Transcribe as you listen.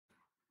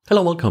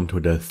Hello, welcome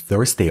to the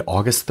Thursday,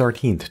 August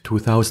 13th,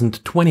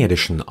 2020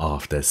 edition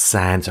of the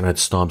SANS Internet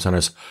Storm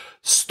Center's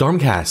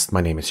Stormcast.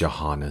 My name is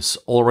Johannes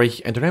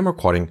Ulrich and today I'm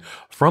recording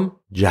from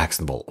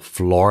Jacksonville,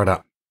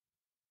 Florida.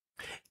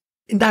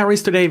 In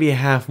diaries today, we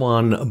have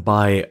one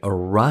by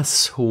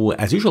Russ, who,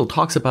 as usual,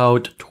 talks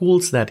about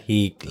tools that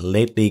he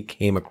lately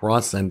came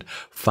across and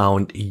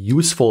found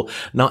useful.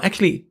 Now,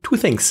 actually, two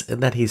things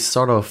that he's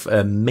sort of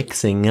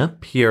mixing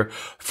up here.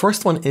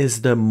 First one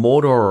is the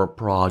Motor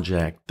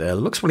project.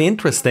 Looks really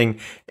interesting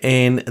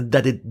in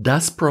that it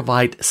does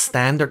provide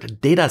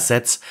standard data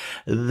sets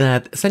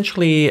that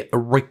essentially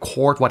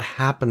record what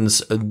happens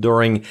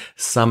during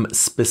some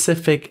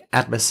specific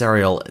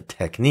adversarial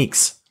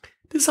techniques.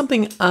 This is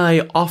something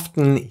I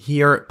often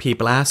hear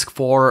people ask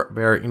for,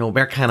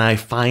 where can I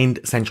find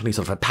essentially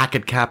sort of a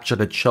packet capture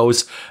that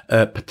shows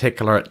a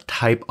particular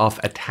type of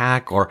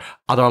attack or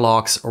other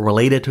logs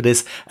related to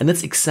this. And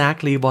that's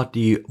exactly what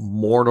the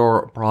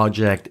Motor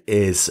project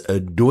is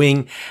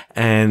doing.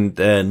 And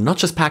not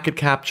just packet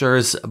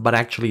captures, but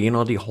actually,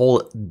 the whole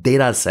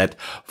data set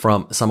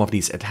from some of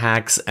these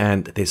attacks.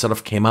 And they sort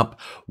of came up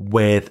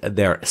with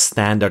their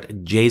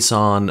standard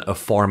JSON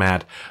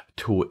format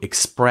to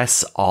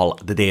express all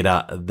the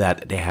data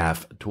that they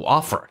have to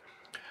offer.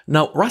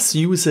 Now, Russ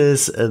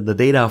uses the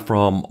data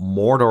from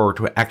Motor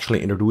to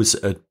actually introduce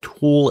a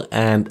tool,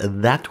 and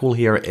that tool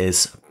here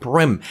is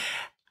Prim.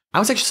 I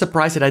was actually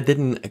surprised that I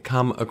didn't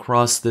come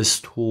across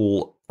this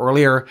tool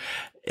earlier.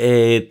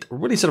 It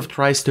really sort of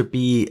tries to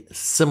be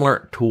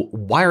similar to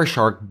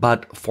Wireshark,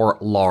 but for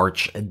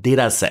large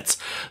data sets.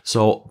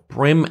 So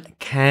Prim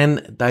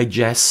can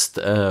digest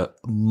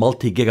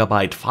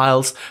multi-gigabyte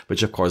files,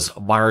 which of course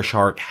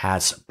Wireshark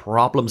has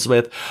problems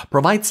with,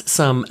 provides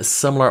some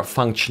similar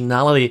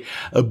functionality,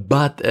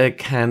 but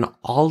can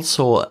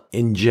also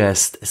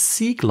ingest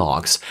seek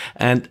logs.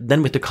 And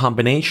then with the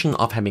combination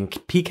of having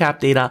PCAP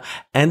data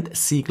and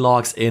seek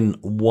logs in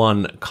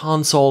one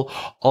console,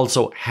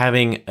 also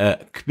having a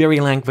query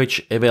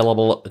language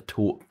available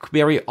to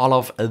query all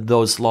of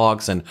those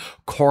logs and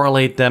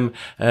correlate them,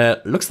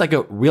 looks like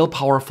a real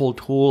powerful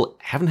tool.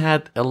 Haven't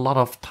had a lot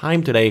of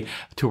time today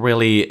to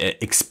really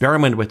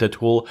experiment with the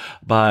tool,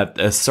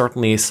 but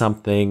certainly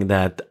something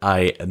that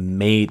I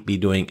may be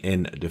doing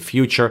in the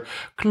future.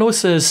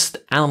 Closest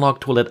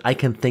analog tool that I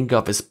can think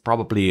of is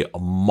probably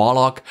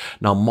Moloch.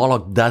 Now,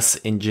 Moloch does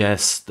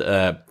ingest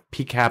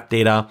PCAP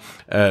data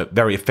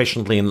very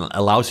efficiently and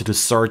allows you to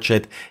search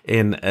it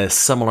in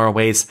similar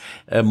ways.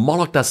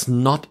 Moloch does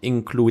not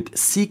include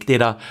seek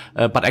data,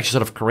 but actually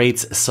sort of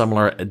creates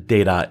similar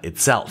data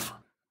itself.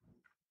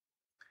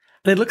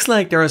 And it looks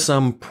like there are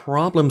some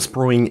problems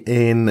brewing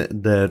in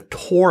the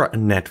Tor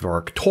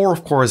network. Tor,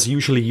 of course,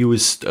 usually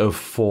used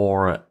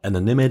for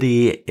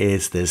anonymity,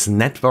 is this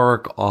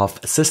network of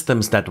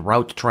systems that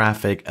route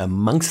traffic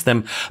amongst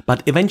them.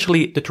 But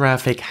eventually the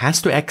traffic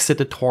has to exit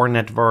the Tor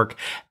network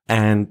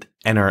and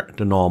enter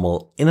the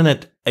normal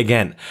internet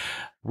again.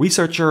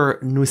 Researcher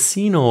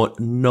Nucino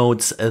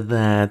notes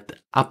that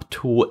up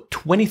to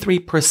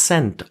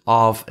 23%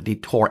 of the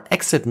Tor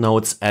exit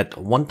nodes at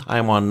one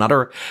time or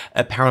another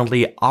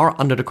apparently are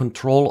under the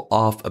control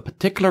of a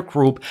particular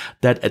group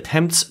that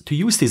attempts to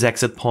use these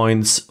exit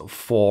points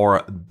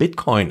for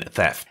Bitcoin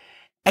theft.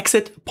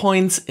 Exit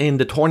points in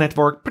the Tor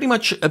network pretty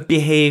much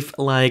behave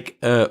like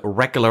a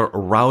regular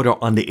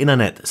router on the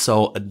internet.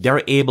 So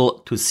they're able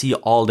to see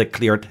all the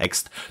clear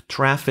text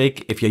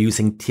traffic. If you're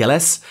using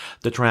TLS,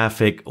 the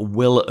traffic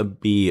will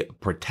be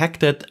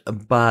protected,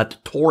 but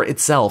Tor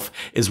itself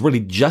is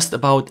really just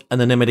about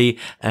anonymity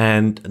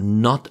and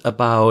not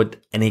about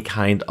any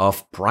kind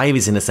of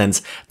privacy in the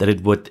sense that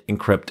it would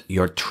encrypt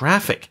your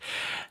traffic.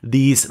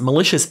 These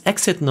malicious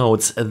exit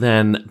nodes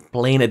then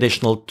play an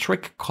additional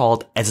trick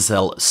called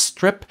SSL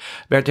strip,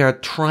 where they're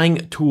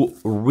trying to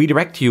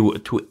redirect you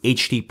to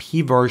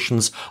HTTP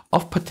versions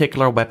of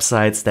particular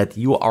websites that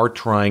you are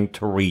trying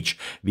to reach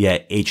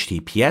via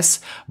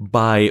HTTPS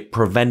by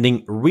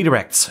preventing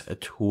redirects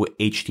to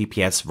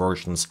HTTPS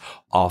versions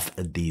of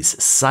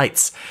these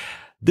sites.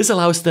 This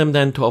allows them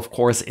then to, of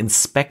course,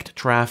 inspect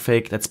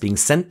traffic that's being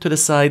sent to the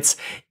sites.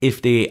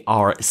 If they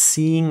are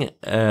seeing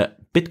a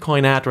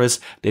Bitcoin address,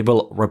 they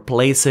will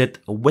replace it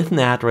with an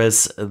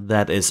address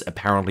that is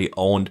apparently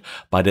owned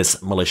by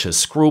this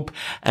malicious group.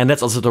 And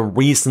that's also the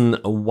reason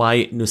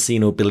why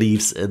Nucino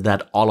believes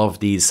that all of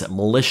these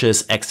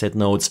malicious exit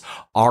nodes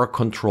are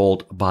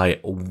controlled by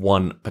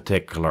one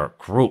particular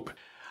group.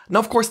 Now,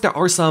 of course, there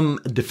are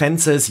some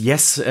defenses.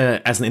 Yes,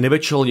 as an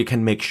individual, you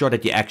can make sure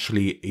that you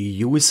actually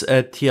use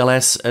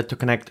TLS to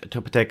connect to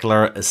a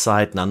particular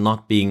site, now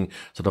not being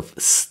sort of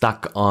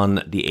stuck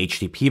on the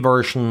HTTP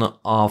version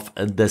of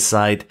the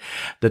site.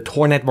 The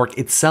Tor network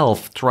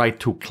itself tried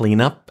to clean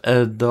up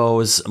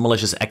those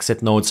malicious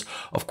exit nodes.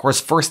 Of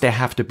course, first they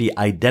have to be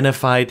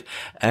identified,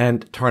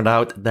 and turned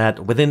out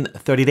that within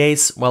 30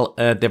 days, well,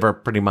 they were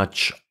pretty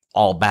much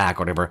all back,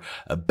 or they were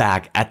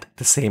back at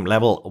the same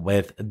level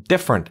with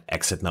different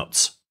exit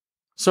nodes.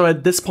 So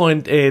at this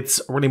point, it's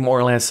really more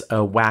or less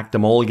a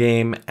whack-the-mole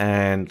game,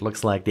 and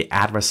looks like the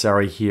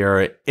adversary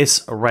here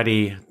is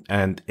ready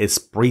and is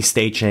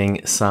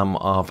pre-staging some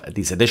of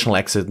these additional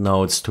exit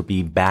nodes to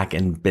be back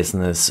in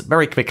business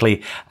very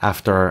quickly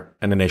after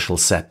an initial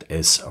set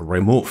is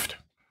removed.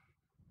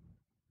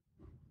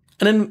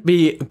 And then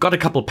we got a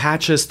couple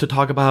patches to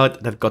talk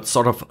about that got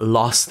sort of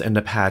lost in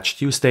the Patch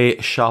Tuesday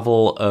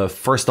shuffle.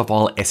 First of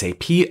all,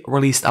 SAP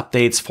released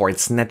updates for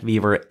its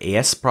NetWeaver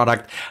AS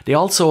product. They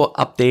also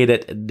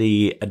updated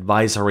the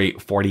advisory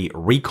for the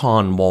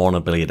Recon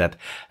vulnerability that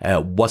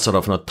was sort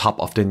of on the top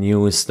of the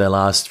news the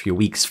last few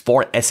weeks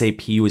for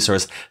SAP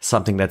users,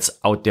 something that's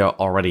out there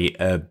already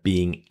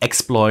being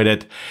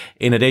exploited.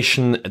 In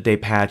addition, they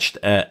patched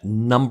a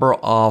number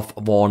of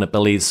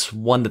vulnerabilities.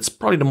 One that's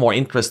probably the more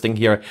interesting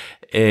here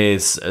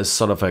is a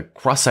sort of a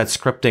cross-site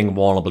scripting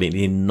vulnerability,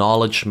 the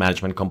knowledge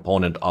management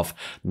component of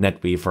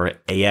NetWeaver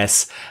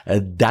AS.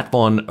 That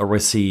one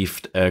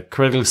received a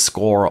critical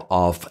score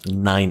of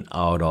 9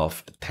 out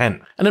of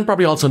 10. And then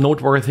probably also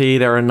noteworthy,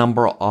 there are a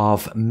number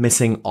of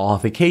missing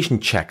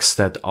authentication checks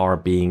that are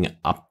being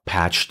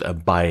patched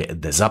by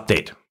this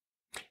update.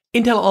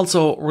 Intel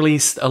also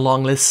released a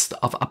long list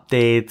of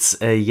updates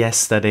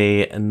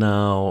yesterday.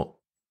 Now,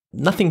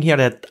 nothing here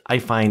that I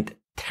find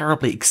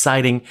terribly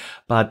exciting,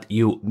 but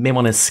you may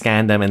want to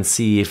scan them and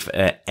see if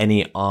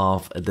any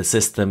of the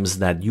systems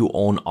that you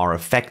own are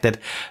affected.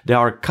 There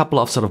are a couple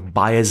of sort of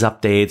BIOS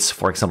updates,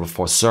 for example,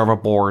 for server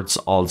boards,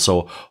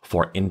 also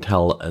for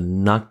Intel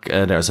NUC.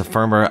 There's a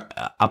firmware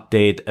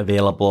update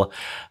available.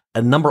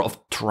 A number of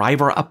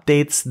driver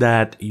updates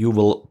that you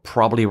will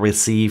probably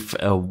receive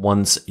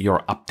once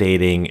you're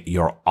updating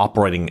your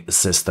operating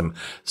system.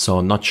 So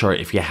not sure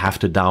if you have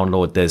to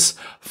download this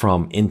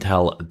from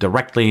Intel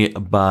directly,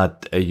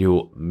 but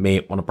you may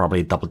want to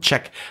probably double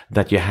check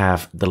that you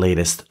have the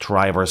latest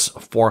drivers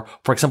for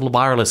example,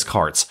 wireless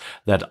cards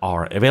that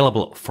are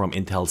available from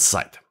Intel's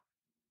site.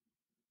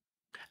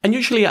 And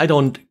usually I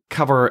don't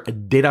cover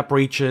data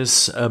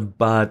breaches,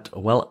 but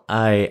well,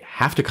 I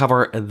have to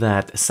cover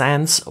that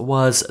SANS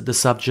was the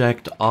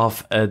subject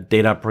of a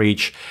data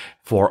breach.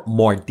 For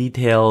more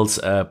details,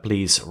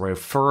 please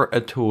refer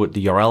to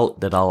the URL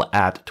that I'll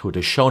add to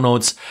the show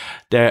notes.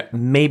 There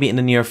may be in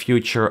the near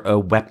future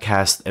a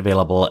webcast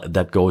available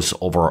that goes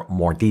over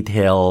more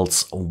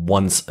details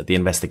once the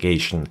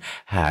investigation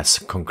has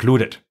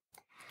concluded.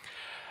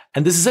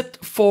 And this is it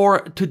for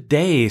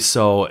today.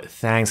 So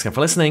thanks again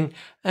for listening,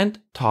 and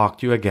talk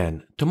to you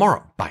again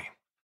tomorrow. Bye.